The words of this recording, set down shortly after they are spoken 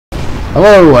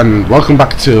Hello and welcome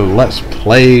back to Let's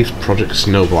Play Project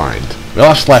SnowBlind. We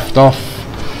last left off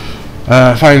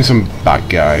finding some bad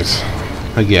guys.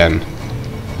 Again.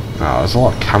 Oh, there's a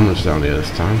lot of cameras down here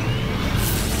this time.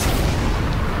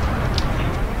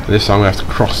 This time we have to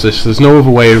cross this. There's no other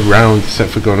way around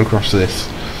except for going across this,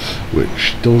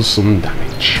 which does some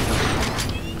damage.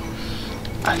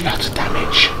 A lot of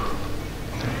damage.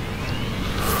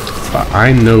 But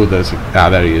I know there's a... Ah,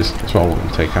 there he is. That's what I want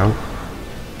to take out.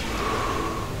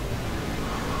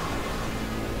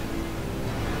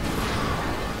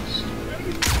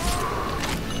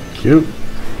 Cute.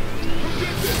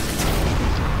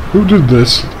 Who did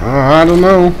this? I don't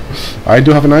know. I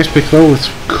do have an ice pick though.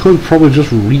 It could probably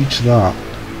just reach that.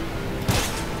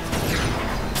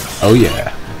 Oh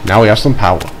yeah. Now we have some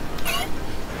power.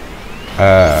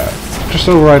 Just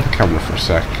override the camera for a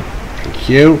sec. Thank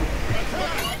you.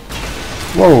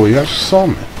 Whoa, you actually saw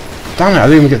me. Damn it, I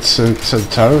didn't even get to set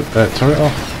the turret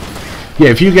off. Yeah,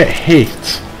 if you get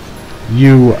hit,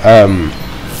 you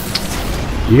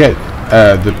get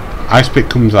the ice pick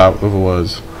comes out,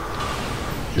 otherwise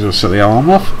you're gonna set the alarm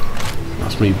off.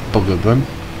 That's me buggered then.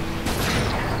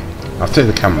 I'll take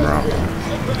the camera out though.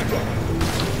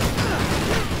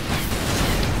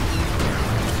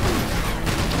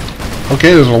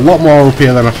 Okay, there's a lot more up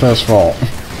here than I first thought.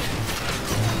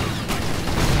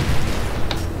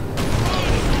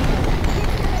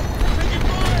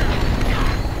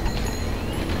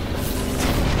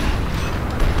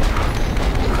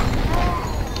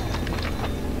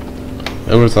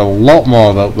 There was a lot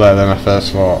more up there than I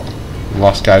first thought. The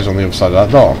last guy's on the other side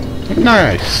of that door.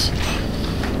 Nice!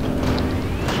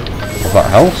 Will that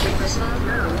help?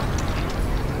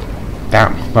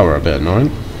 Damn, that were a bit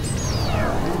annoying.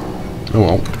 Oh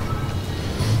well.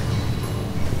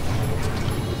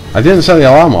 I didn't set the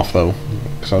alarm off though,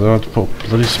 because I don't have to put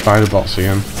bloody spider bots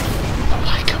again. I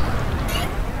like them.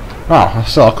 Oh, I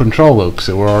still have control though, because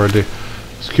it were already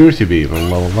security beam on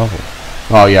lower level.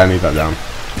 Oh yeah, I need that down.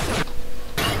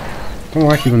 I don't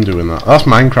like even doing that. That's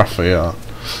Minecraft for you.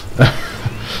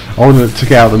 I wanted to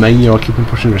get out of the menu, I keep on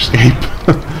pushing escape.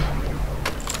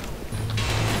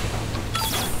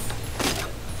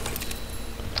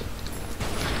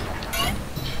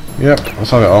 Yep,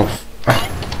 let's have it off.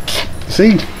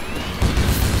 See?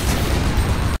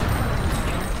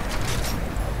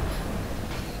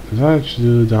 Does that actually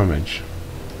do the damage?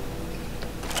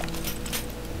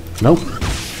 Nope.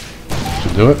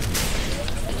 Should do it.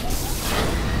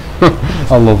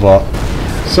 I love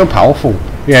that. So powerful.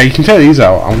 Yeah, you can take these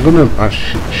out. I'm gonna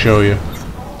show you.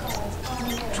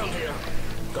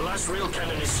 The last rail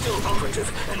cannon is still operative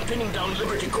and pinning down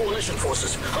Liberty Coalition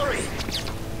forces. Hurry!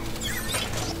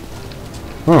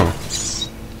 Oh.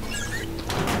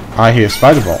 I hear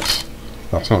spider bots.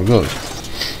 That's not good.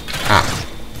 Ah.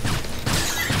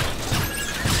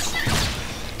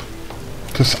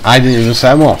 Because I didn't even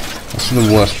set them off. That's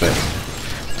the worst bit.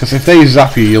 Because if they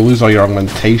zap you, you lose all your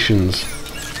augmentations.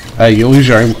 You lose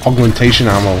your augmentation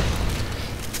ammo.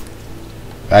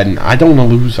 And I don't want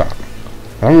to lose that.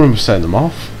 I don't remember setting them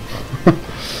off.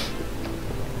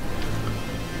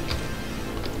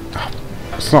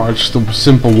 It's not just a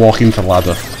simple walk into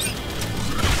ladder.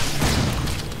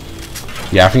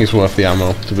 Yeah, I think it's worth the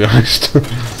ammo, to be honest.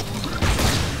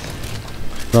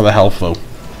 Not the health though.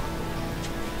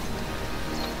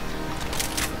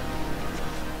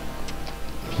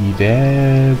 Be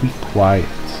very quiet.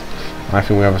 I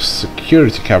think we have a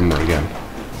security camera again.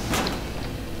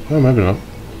 Oh, maybe not.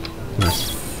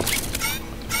 Nice.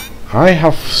 I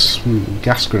have some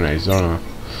gas grenades, don't I?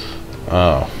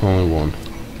 Oh, only one.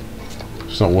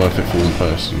 It's not worth it for one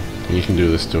person. You can do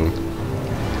this to him.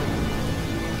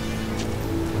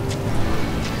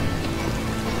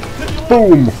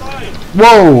 Boom!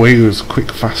 Whoa! He was a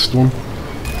quick, fast one.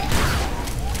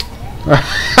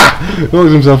 He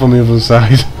locked himself on the other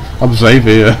side. I'm safe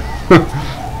here.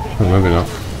 Oh, maybe not.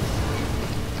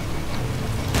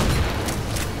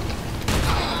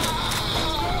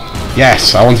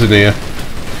 Yes, I want in here.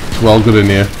 It's well good in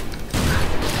here.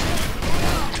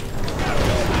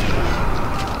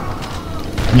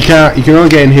 You can only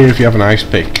get in here if you have an ice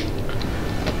pick.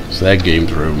 It's their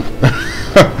games room.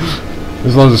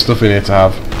 There's loads of stuff in here to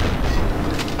have.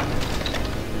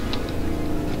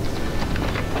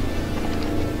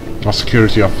 Or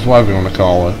security office, whatever you want to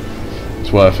call it.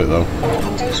 It's worth it though.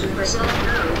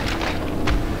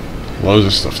 Loads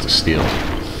of stuff to steal.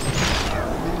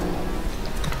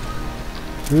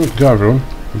 Go everyone.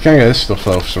 You can't get this stuff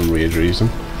though for some weird reason.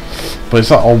 But it's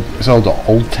that old, it's all the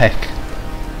old tech.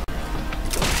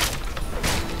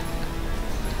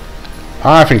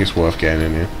 I think it's worth getting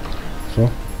in here.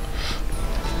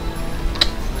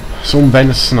 So Someone bent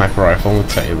a sniper rifle on the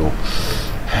table.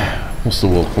 What's the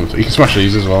world come to? You can smash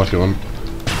these as well if you want.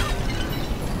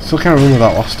 Still can't remember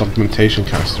that last augmentation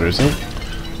canister, is it?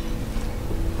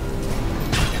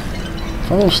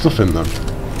 There's a lot of stuff in them.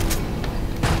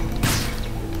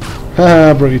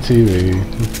 Haha, broke your TV.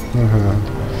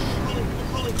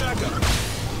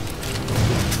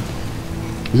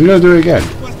 Is he gonna do it again?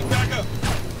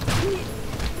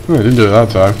 Oh, he didn't do it that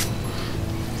time.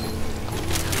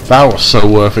 That was so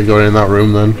worth it going in that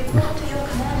room then.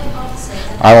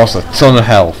 I lost a ton of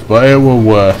health, but it was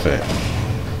worth it.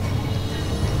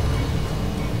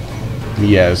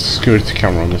 Yeah, there's a security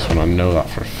camera on this one, I know that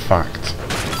for a fact.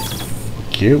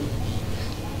 Cute.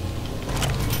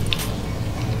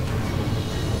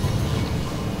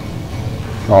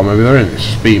 Oh, maybe they're in it. It's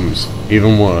just beams.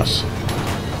 Even worse.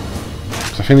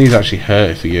 I think these actually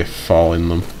hurt if you fall in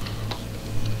them.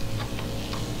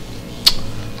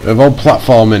 Of all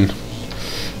platforming,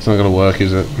 it's not going to work,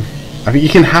 is it? I think you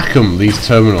can hack them, these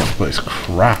terminals, but it's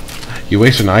crap. You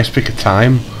waste a nice pick of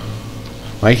time.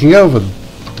 Like, you can go over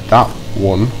that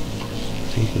one.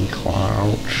 You can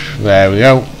crouch. There we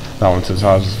go. That one to the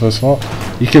side was the first spot.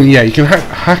 You can, yeah, you can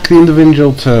hack the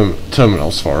individual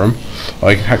terminals for them, or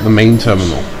you can hack the main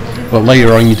terminal. But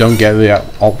later on, you don't get the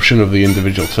option of the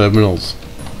individual terminals.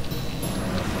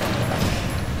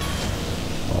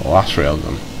 Oh, that's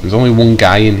railgun. There's only one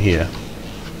guy in here.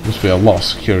 Must be a lot of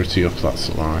security up that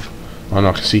side. Oh no,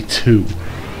 I can see two.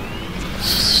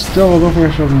 Still, I don't think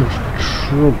I should have much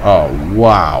trouble. Oh,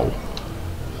 wow.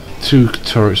 Two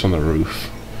turrets on the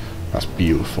roof. That's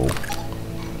beautiful.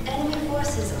 Enemy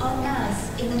forces en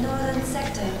masse in the northern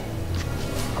sector.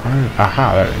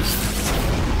 Aha, there it is.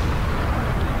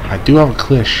 I do have a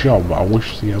clear shot, but I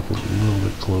wish the air was a little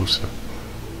bit closer.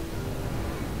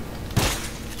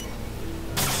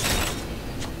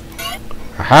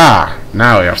 Aha!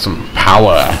 Now we have some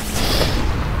power.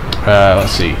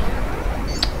 Let's see.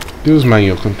 Use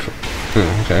manual control.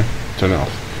 Okay, turn it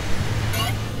off.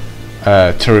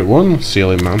 Turret 1,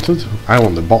 ceiling mounted. I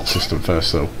want the bot system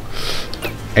first though.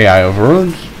 AI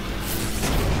override.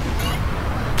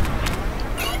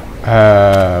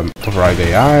 Override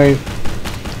AI.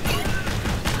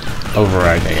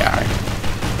 Override AI.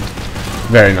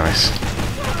 Very nice.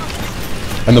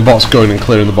 And the bot's going and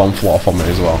clearing the bomb floor for me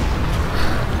as well.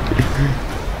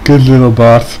 Good little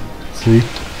bot. See?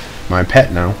 My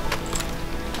pet now.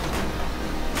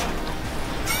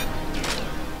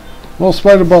 Well,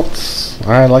 spider bots.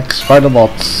 I like spider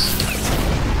bots.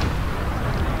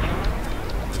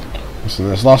 What's in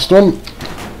this last one?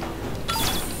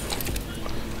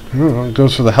 Oh, it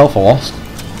goes for the health I lost.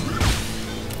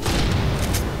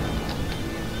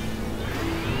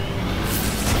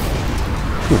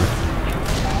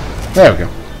 There we go.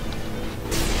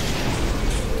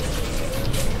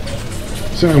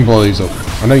 See if I can blow these up.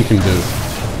 I know you can do it.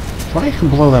 Why you can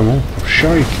blow them up? I'm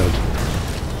sure you could.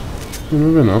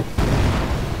 Maybe not.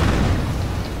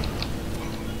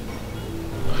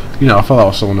 You know, I thought that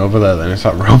was someone over there then. It's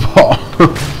that robot.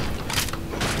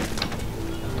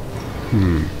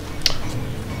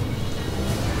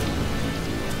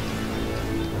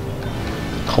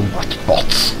 Combat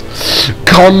bots.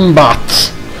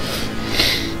 Combat!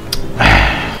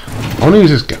 I want to use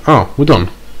this guy. Oh, we're done.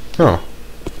 Oh.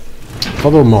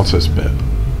 Follow more to this bit.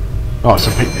 Oh, it's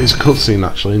a cutscene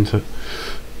actually, isn't it?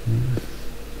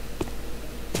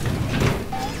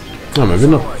 Oh, maybe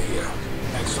not.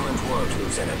 Excellent work,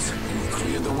 Lieutenant. You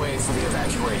cleared the way for the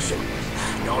evacuation.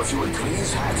 Now, if you would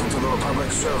please hack into the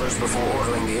Republic servers before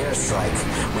ordering the airstrike,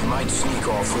 we might sneak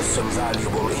off with some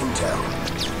valuable intel.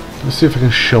 Let's see if I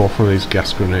can show off one of these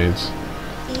gas grenades.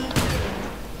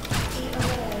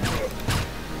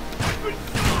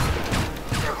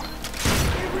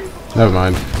 Never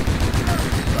mind.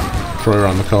 Throw it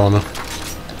around the corner.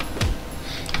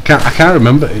 I can't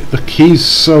remember. The key's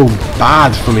so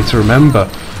bad for me to remember.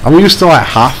 I'm used to like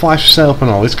Half-Life setup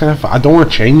and all this kind of. I don't want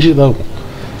to change it though. I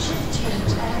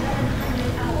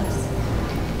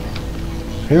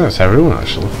think that's everyone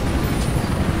actually.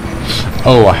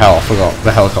 Oh hell! I forgot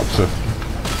the helicopter.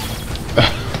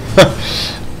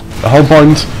 The whole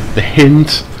point, the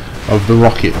hint of the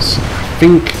rockets. I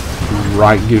think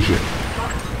right gives you.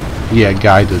 Yeah,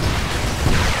 guided.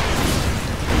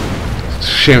 It's a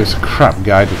shame it's a crap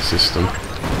guidance system.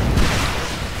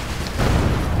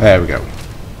 There we go.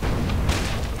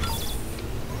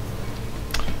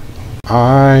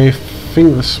 I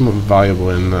think there's something valuable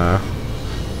in there.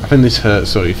 I think this hurts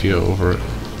so if you're over it.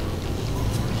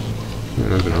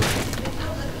 Maybe not.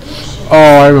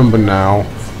 Oh, I remember now.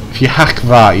 If you hack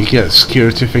that, you get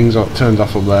security things turned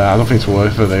off up there. I don't think it's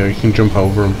worth it there. You can jump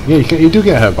over them. Yeah, you do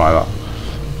get hurt by that.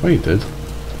 Oh, you did.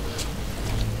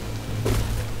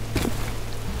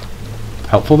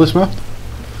 helpful, this map?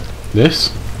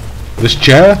 This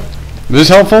chair? Is this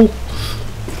helpful?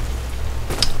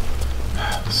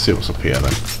 Let's see what's up here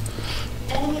then.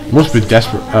 Must be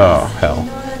desperate. Oh hell.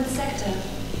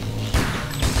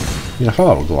 Yeah, I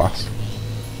thought that was glass.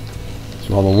 It's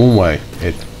more than one way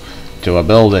to a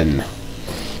building.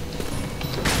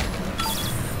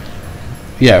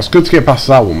 Yeah, it's good to get past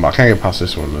that one, but I can't get past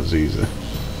this one as easy.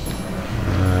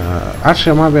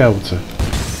 Actually, I might be able to.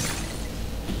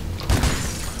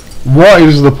 What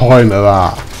is the point of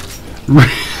that?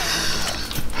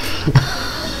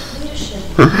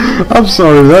 I'm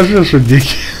sorry, that's just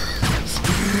ridiculous.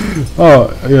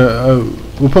 Oh,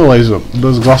 yeah, we'll put a laser up.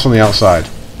 There's glass on the outside.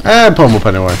 Put them up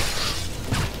anyway.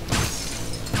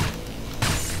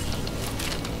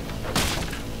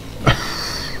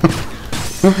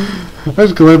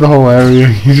 Let's clear the whole area.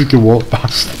 You just can walk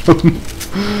past them.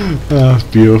 That's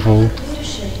beautiful.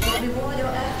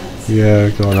 Yeah,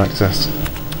 go on, access.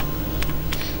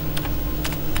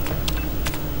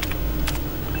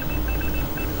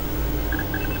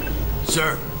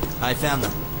 Sir, I found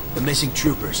them. The missing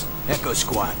troopers. Echo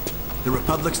Squad. The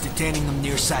Republic's detaining them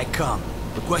near Sai-Kum,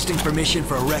 requesting permission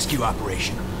for a rescue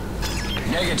operation.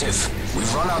 Negative.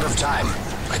 We've run out of time.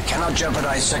 I cannot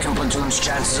jeopardize 2nd Platoon's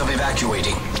chances of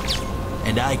evacuating.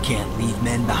 And I can't leave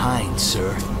men behind,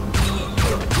 sir.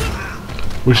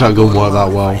 Wish that gun worked that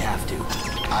well. I have to.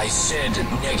 I said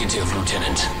negative,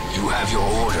 Lieutenant. You have your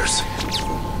orders.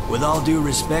 With all due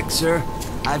respect, sir,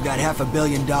 I've got $500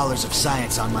 million of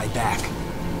science on my back.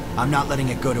 I'm not letting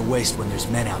it go to waste when there's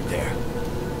men out there.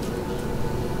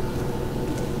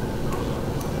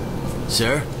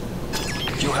 Sir?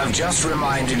 You have just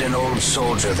reminded an old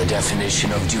soldier the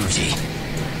definition of duty.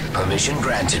 Permission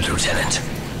granted, Lieutenant.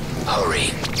 Hurry.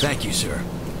 Thank you, sir.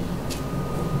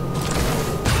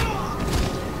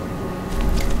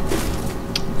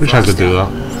 Wish I could do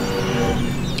that.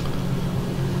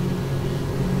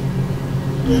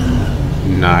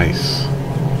 Nice.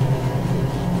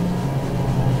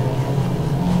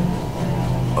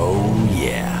 Oh,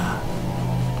 yeah.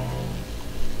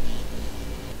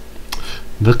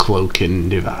 The cloaking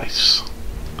device.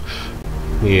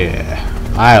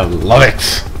 Yeah, I love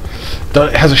it.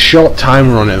 It has a short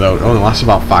timer on it though. It only lasts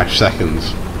about 5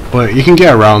 seconds, but you can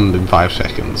get around in 5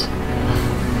 seconds.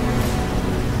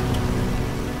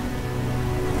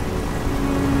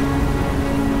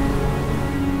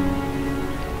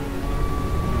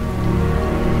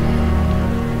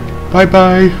 Bye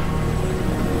bye.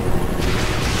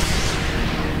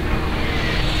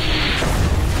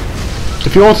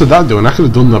 If you wanted that doing, I could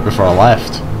have done that before I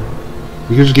left.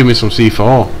 You could just give me some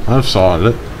C4. I'd have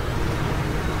sorted it.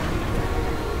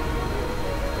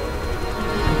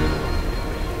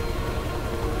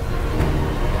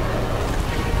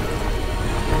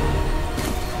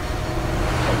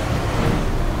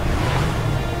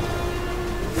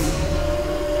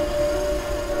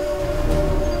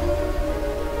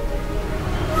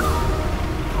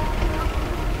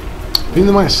 I think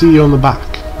they might see you on the back.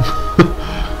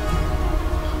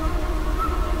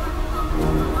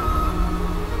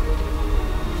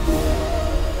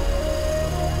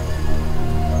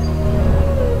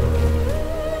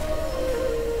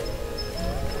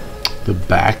 The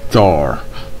back door.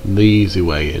 The easy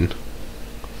way in.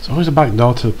 There's always a back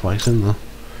door to the place, isn't there?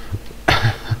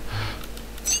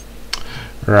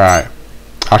 Right.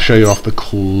 I'll show you off the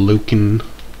cloaking.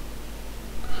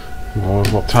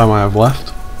 What time I have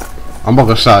left. I'm not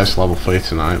going to start this level for you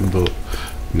tonight, but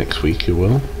next week you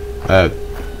will.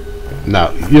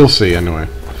 No, you'll see anyway.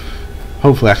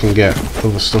 Hopefully I can get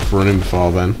other stuff running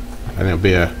before then. And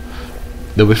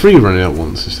there'll be 3 running at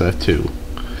once instead of 2.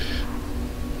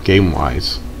 Game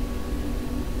wise.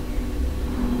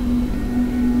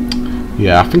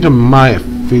 Yeah, I think I might have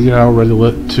figured out already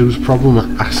what 2's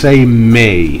problem. I say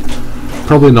may.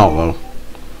 Probably not though.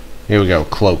 Here we go,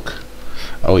 cloak.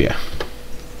 Oh yeah.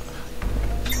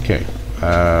 Okay.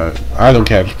 I don't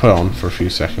care, just put it on for a few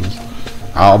seconds.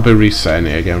 I'll be resetting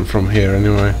it again from here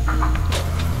anyway.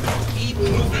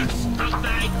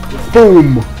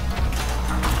 Boom!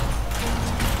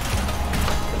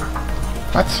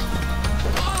 What?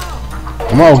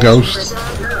 I'm all ghost.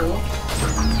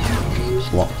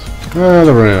 It's locked. Ah,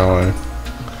 they're running away.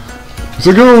 It's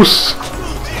a ghost!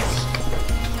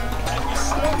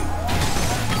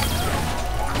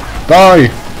 Die!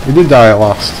 He did die at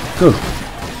last. Good.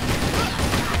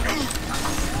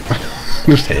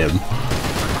 Just hit him.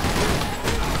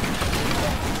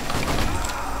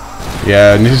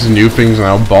 Yeah, and this is new things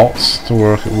now, bots to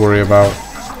worry about.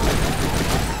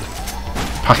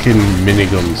 Packing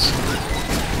miniguns.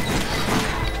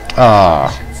 Ah,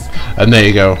 and there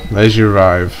you go. There's your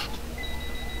revive.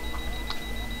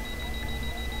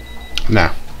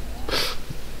 Nah.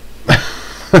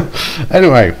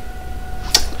 Anyway,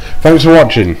 thanks for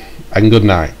watching, and good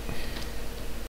night.